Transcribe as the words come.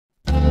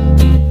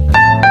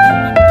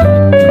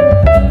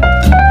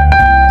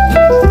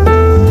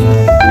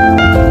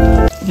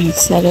He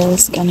said it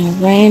was gonna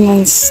rain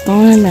and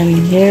storm, and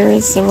here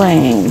is the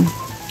rain.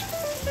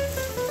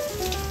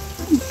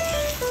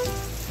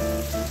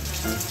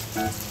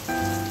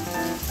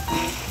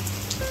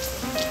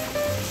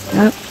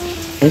 Yep,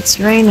 it's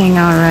raining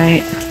all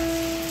right.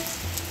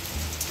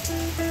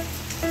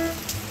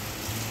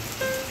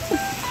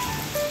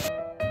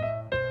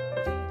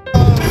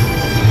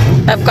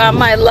 I've got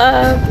my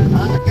love.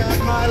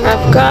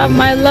 I've got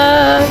my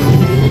love.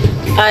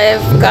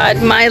 I've got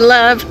my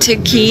love to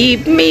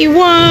keep me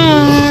warm.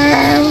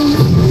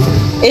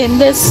 In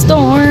this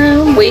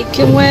storm, we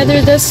can weather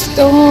the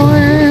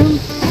storm.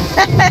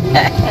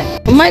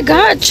 Oh my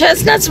God,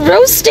 chestnuts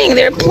roasting.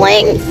 They're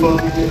playing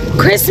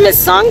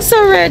Christmas songs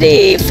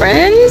already,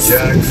 friends.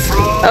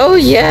 Oh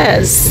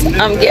yes,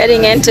 I'm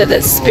getting into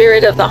the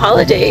spirit of the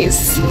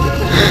holidays,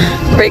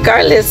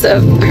 regardless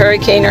of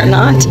hurricane or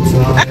not.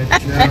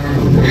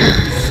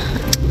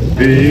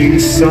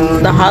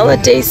 The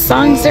holiday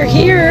songs are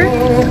here.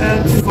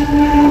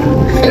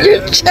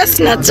 Your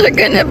chestnuts are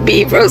gonna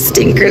be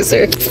roasting,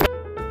 Cruiser.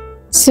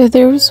 So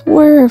there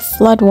were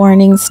flood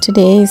warnings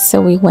today,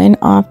 so we went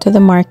off to the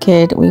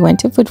market. We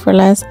went to Food for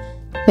Less,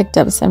 picked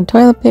up some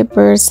toilet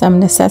paper, some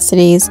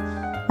necessities,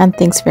 and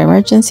things for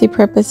emergency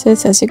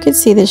purposes. As you can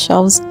see, the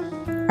shelves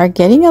are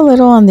getting a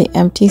little on the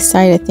empty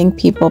side. I think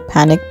people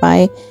panic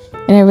buy,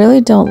 and I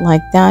really don't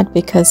like that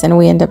because then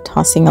we end up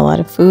tossing a lot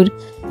of food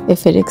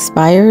if it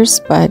expires.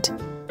 But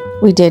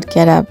we did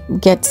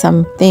get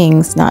some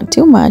things, not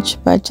too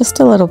much, but just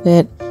a little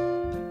bit,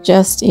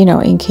 just, you know,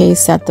 in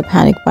case that the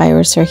panic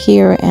buyers are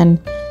here and,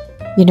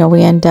 you know,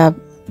 we end up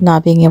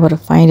not being able to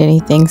find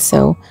anything.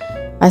 So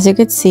as you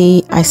could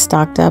see, I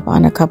stocked up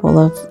on a couple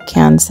of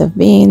cans of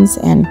beans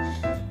and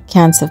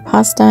cans of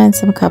pasta and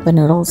some cup of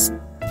noodles.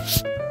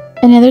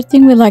 Another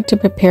thing we like to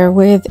prepare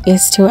with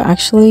is to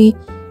actually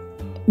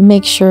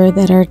make sure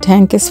that our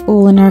tank is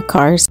full in our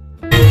cars.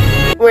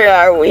 Where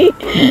are we?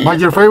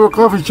 What's your favorite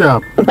coffee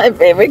shop? My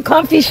favorite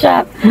coffee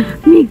shop,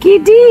 Mickey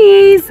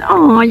D's.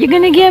 Oh, you're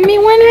gonna get me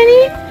one,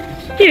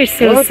 honey? You're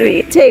so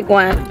sweet. Take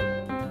one.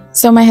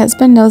 So my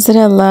husband knows that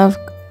I love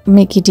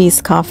Mickey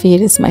D's coffee.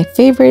 It is my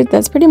favorite.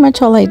 That's pretty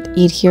much all I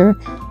eat here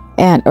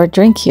or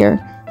drink here.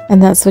 And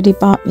that's what he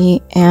bought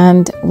me.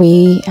 And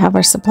we have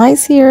our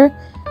supplies here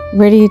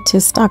ready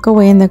to stock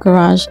away in the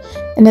garage.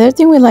 Another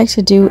thing we like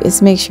to do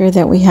is make sure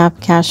that we have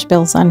cash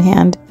bills on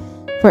hand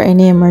for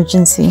any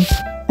emergency,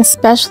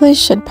 especially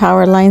should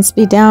power lines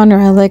be down or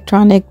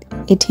electronic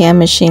ATM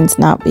machines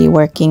not be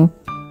working.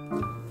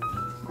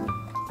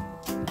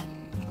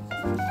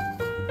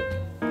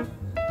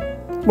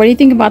 What do you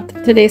think about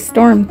today's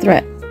storm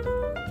threat?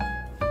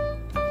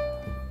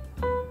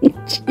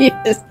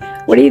 Jesus,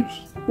 what do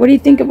you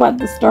think about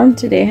the storm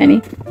today,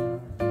 honey?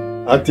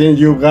 I think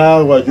you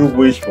got what you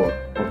wish for,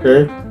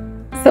 okay?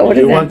 So what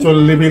if you want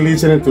to be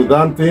listening to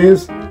damn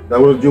things,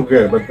 that's what you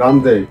get, but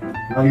damn day,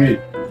 not me.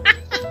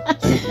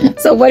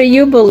 So what do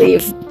you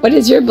believe? What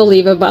is your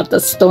belief about the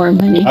storm,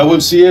 honey? I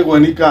will see it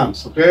when it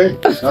comes, okay?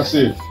 That's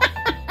it.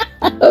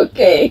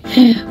 Okay.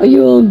 Are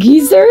you a old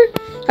geezer?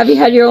 Have you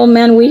had your old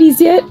man Wheaties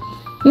yet?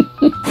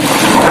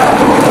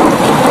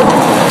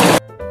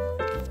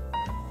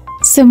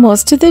 So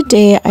most of the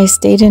day I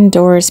stayed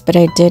indoors, but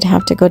I did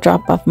have to go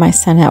drop off my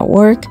son at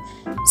work.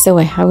 So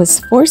I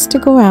was forced to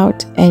go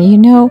out. And you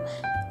know,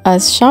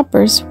 us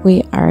shoppers,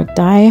 we are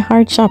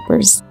die-hard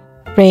shoppers,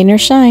 rain or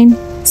shine.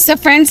 So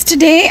friends,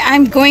 today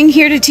I'm going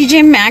here to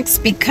TJ Maxx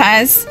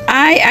because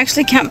I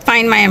actually can't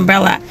find my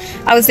umbrella.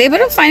 I was able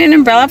to find an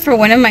umbrella for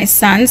one of my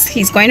sons.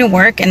 He's going to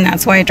work and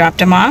that's why I dropped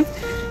him off.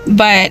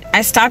 But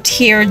I stopped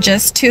here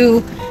just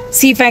to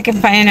see if I can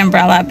find an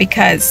umbrella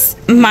because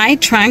my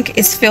trunk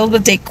is filled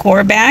with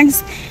decor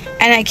bags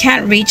and I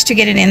can't reach to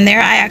get it in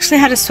there. I actually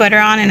had a sweater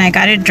on and I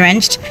got it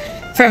drenched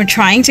from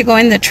trying to go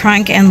in the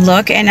trunk and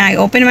look, and I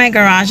opened my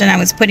garage and I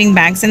was putting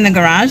bags in the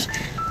garage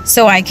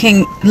so I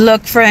can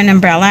look for an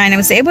umbrella, and I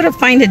was able to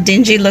find a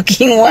dingy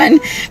looking one,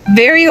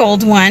 very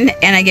old one,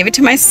 and I gave it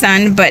to my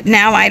son, but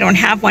now I don't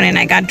have one and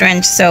I got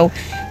drenched, so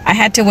I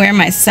had to wear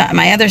my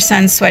other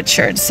son's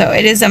sweatshirt. So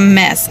it is a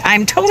mess.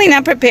 I'm totally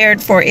not prepared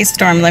for a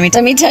storm. Let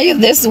me tell you,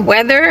 this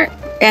weather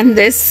and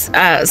this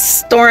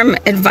storm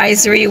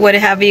advisory, what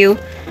have you,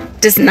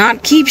 does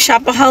not keep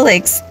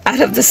shopaholics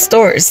out of the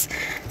stores.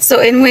 So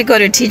in we go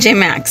to TJ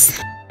Maxx.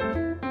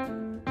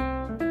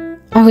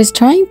 I was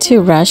trying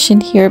to rush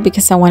in here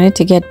because I wanted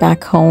to get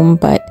back home,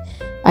 but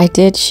I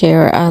did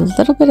share a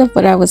little bit of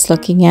what I was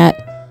looking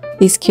at.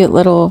 These cute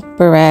little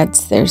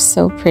barrettes, they're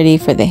so pretty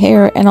for the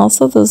hair, and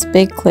also those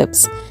big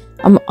clips.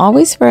 I'm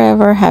always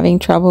forever having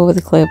trouble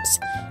with clips.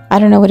 I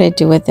don't know what I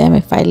do with them,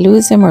 if I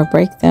lose them or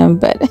break them,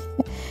 but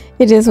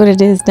it is what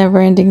it is, never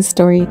ending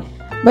story.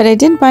 But I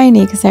didn't buy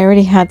any because I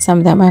already had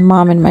some that my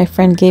mom and my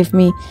friend gave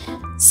me.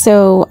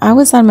 So I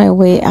was on my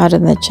way out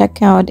in the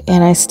checkout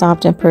and I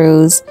stopped and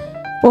perused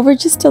over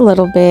just a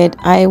little bit.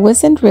 I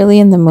wasn't really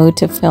in the mood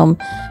to film,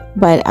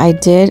 but I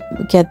did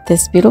get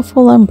this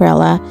beautiful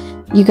umbrella.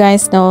 You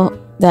guys know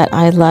that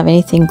I love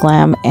anything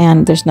glam,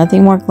 and there's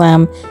nothing more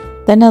glam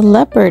than a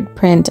leopard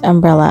print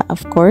umbrella,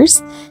 of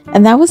course,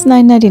 and that was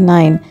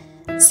 $9.99.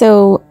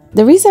 So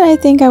the reason I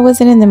think I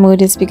wasn't in the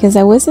mood is because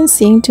I wasn't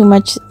seeing too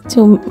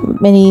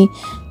many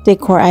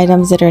decor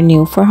items that are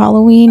new for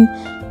Halloween.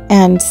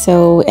 And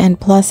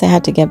plus I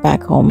had to get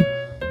back home.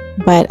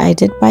 But I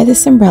did buy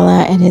this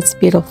umbrella and it's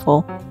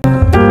beautiful.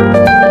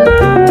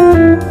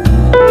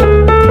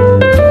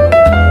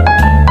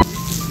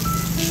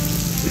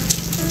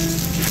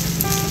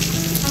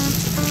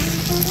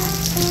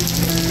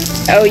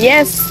 Oh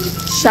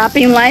yes,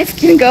 shopping life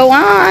can go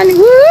on.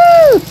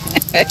 Woo!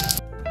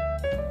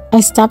 I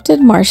stopped at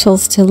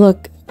Marshall's to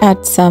look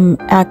at some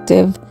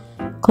active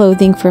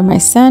clothing for my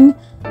son,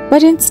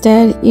 but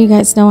instead, you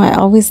guys know I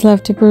always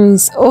love to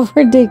peruse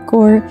over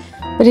decor,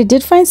 but I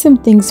did find some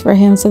things for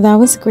him, so that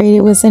was great.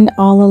 It wasn't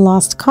all a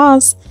lost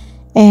cause,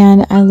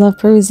 and I love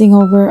perusing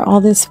over all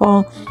this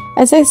fall.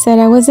 As I said,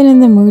 I wasn't in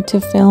the mood to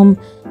film,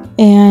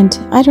 and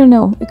I don't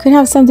know, it could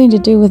have something to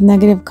do with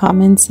negative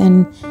comments,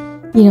 and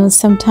you know,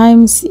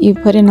 sometimes you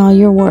put in all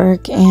your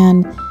work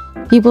and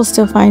people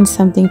still find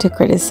something to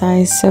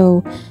criticize.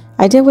 So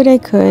I did what I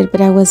could, but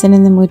I wasn't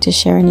in the mood to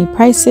share any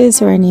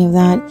prices or any of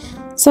that.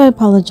 So I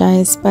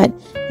apologize. But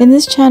in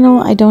this channel,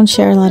 I don't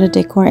share a lot of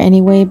decor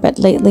anyway, but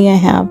lately I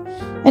have.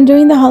 And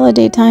during the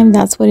holiday time,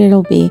 that's what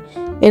it'll be.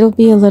 It'll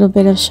be a little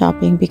bit of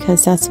shopping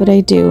because that's what I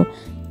do.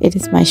 It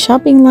is my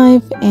shopping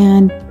life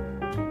and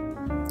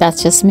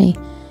that's just me.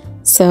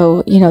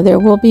 So, you know, there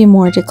will be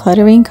more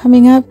decluttering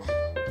coming up.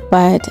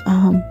 But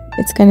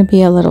it's going to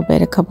be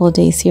a couple of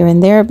days here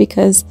and there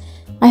because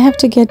I have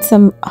to get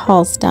some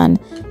hauls done.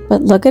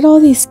 But look at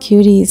all these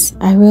cuties.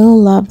 I really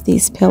love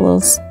these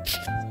pillows.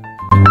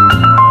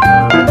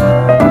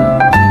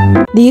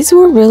 These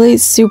were really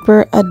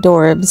super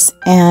adorbs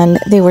and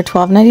they were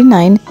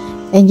 $12.99.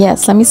 And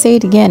yes, let me say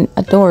it again,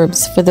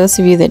 adorbs. For those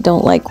of you that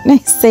don't like when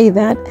I say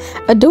that,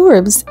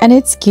 adorbs. And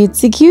it's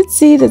cutesy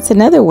cutesy. That's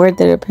another word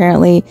that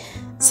apparently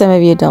some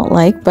of you don't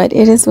like, but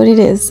it is what it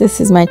is.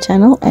 This is my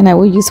channel and I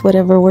will use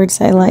whatever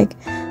words I like.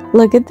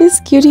 Look at this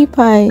cutie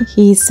pie.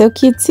 He's so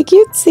cutesy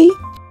cutesy.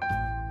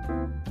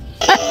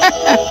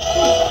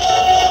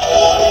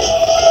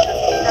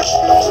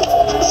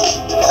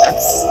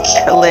 That's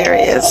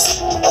hilarious.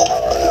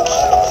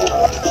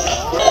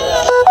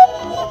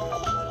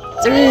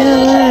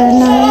 Thriller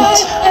night.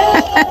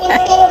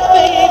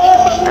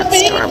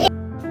 That's adorable.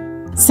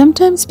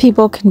 Sometimes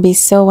people can be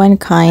so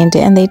unkind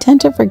and they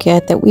tend to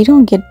forget that we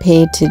don't get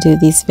paid to do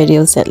these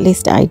videos, at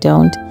least I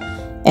don't.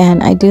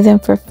 And I do them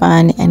for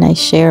fun and I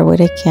share what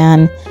I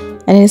can.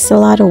 And it's a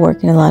lot of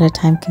work and a lot of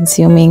time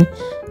consuming,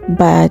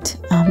 but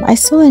I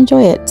still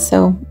enjoy it.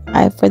 So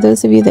for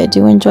those of you that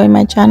do enjoy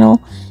my channel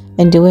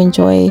and do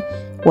enjoy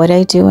what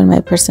I do and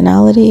my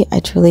personality, I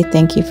truly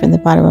thank you from the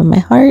bottom of my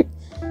heart.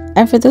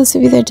 And for those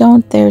of you that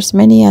don't, there's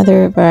many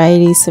other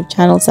varieties of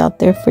channels out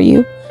there for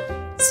you.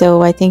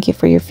 So I thank you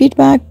for your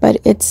feedback, but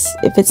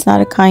if it's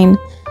not a kind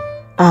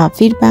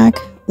feedback,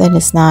 then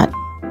it's not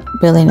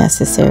really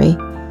necessary.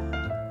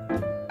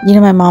 You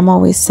know, my mom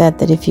always said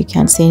that if you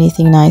can't say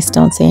anything nice,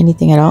 don't say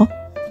anything at all.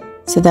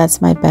 So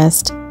that's my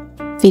best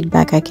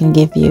feedback I can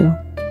give you.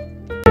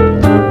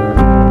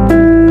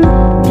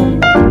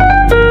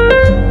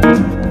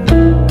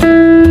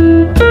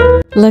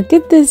 Look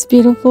at this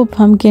beautiful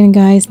pumpkin,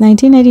 guys.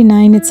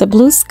 $19.99. It's a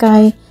Blue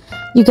Sky.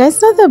 You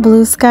guys know that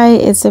Blue Sky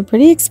is a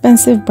pretty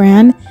expensive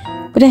brand,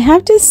 but I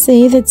have to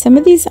say that some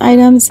of these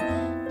items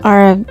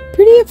are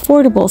pretty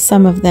affordable,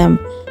 some of them.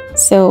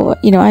 So,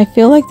 you know, I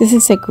feel like this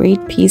is a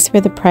great piece for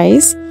the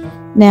price.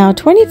 Now,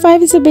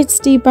 $25 is a bit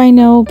steep, I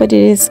know, but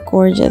it is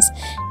gorgeous.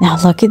 Now,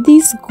 look at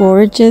these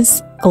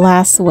gorgeous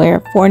glassware,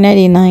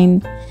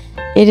 $4.99.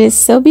 It is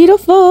so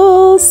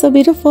beautiful, so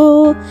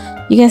beautiful.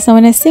 You guys know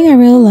when I sing, I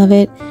really love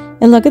it.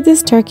 And look at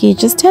this turkey,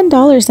 just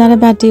 $10, not a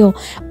bad deal.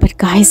 But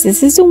guys,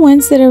 this is the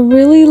ones that I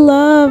really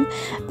love.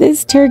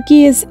 This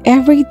turkey is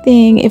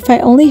everything. If I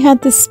only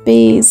had the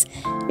space.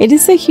 It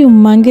is a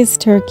humongous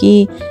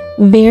turkey,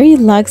 very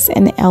luxe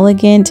and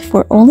elegant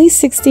for only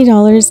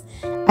 $60.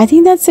 I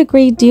think that's a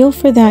great deal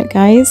for that,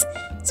 guys.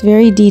 It's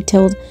very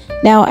detailed.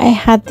 Now, I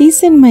had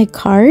these in my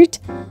cart,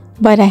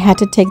 but I had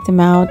to take them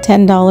out,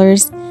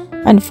 $10.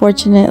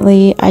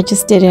 Unfortunately, I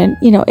just didn't.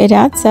 You know, it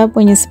adds up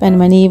when you spend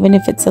money, even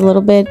if it's a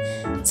little bit.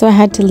 So I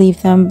had to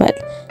leave them.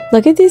 But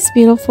look at this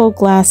beautiful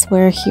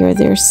glassware here.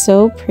 They're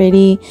so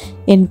pretty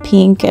in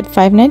pink at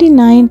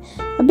 $5.99.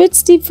 A bit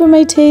steep for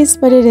my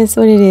taste, but it is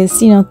what it is.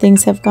 You know,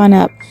 things have gone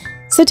up.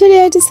 So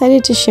today I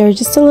decided to share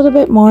just a little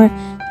bit more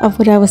of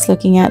what I was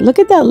looking at. Look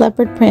at that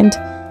leopard print.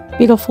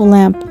 Beautiful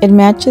lamp. It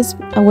matches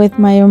with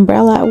my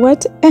umbrella.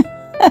 What?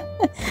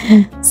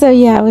 So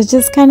yeah, I was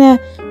just kind of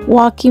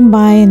walking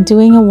by and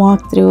doing a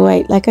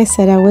walkthrough. Like I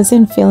said, I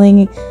wasn't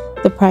feeling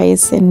the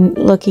price and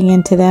looking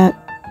into that.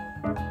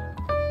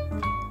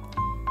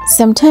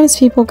 Sometimes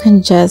people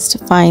can just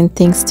find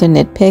things to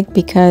nitpick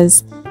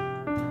because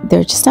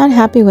they're just not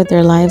happy with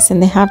their lives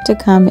and they have to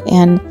come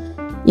and,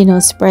 you know,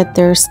 spread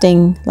their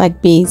sting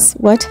like bees.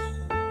 What?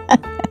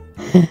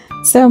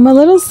 So I'm a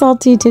little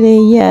salty today,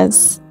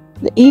 yes.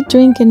 Eat,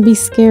 drink, and be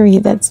scary.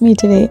 That's me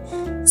today.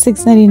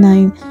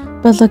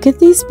 $6.99. But look at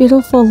these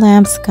beautiful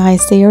lamps,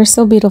 guys. They are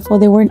so beautiful.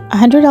 They were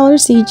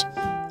 $100 each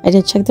I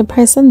did check the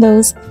price on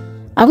those.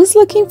 I was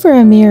looking for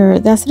a mirror.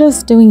 That's what I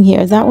was doing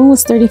here. That one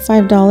was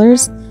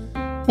 $35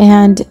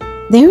 and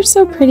they were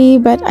so pretty,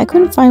 but I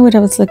couldn't find what I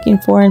was looking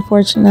for,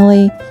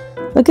 unfortunately.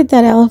 Look at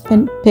that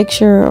elephant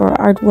picture or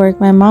artwork.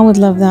 My mom would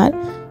love that.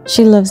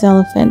 She loves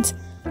elephants.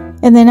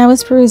 And then I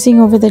was perusing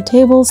over the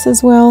tables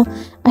as well.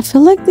 I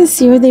feel like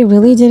this year they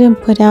really didn't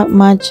put out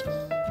much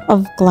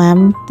of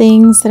glam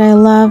things that I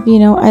love. You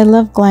know, I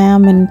love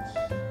glam and,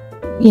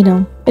 you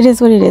know, it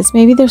is what it is.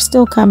 Maybe they're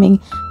still coming.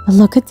 But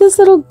look at this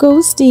little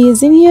ghosty.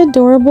 Isn't he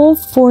adorable?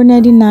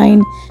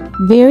 $4.99.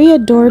 Very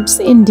adorbs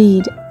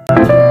indeed.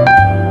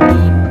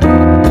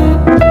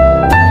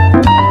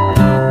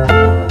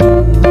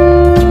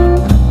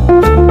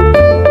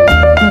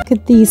 Look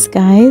at these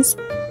guys.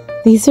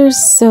 These are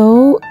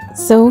so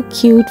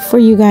cute for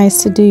you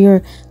guys to do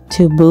your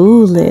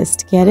to-do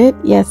list. Get it?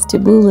 Yes,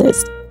 to-do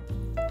list.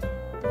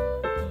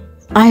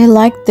 I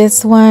like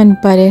this one,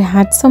 but it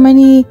had so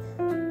many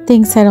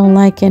things I don't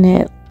like in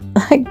it,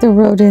 like the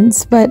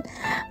rodents. But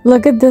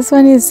look at this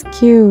one, is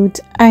cute.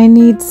 I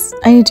need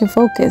to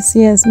focus.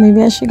 Yes,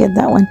 maybe I should get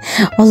that one.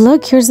 Oh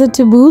look, here's the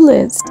to-do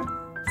list.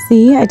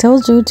 See, I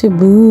told you,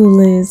 to-do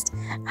list.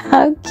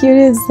 How cute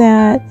is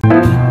that?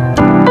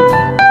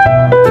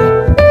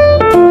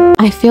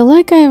 I feel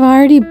like I've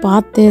already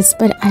bought this,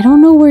 but I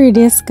don't know where it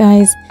is,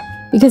 guys,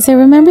 because I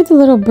remember the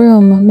little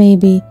broom,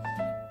 maybe.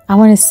 I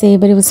want to say,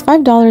 but it was $5.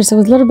 It was a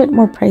little bit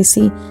more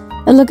pricey.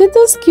 And look at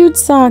those cute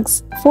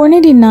socks,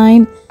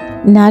 $4.99.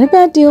 Not a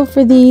bad deal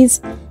for these.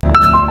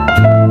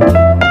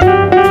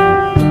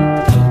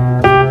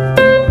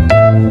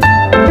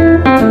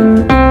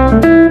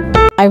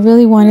 I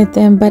really wanted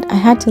them, but I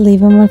had to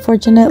leave them,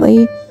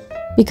 unfortunately,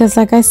 because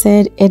like I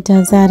said, it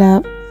does add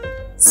up.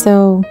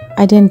 So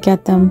I didn't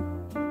get them.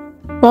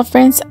 Well,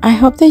 friends, I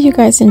hope that you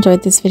guys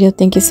enjoyed this video.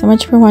 Thank you so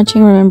much for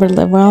watching. Remember to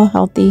live well,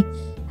 healthy,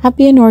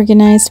 happy, and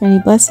organized. Many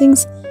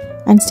blessings,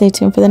 and stay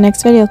tuned for the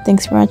next video.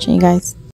 Thanks for watching, you guys.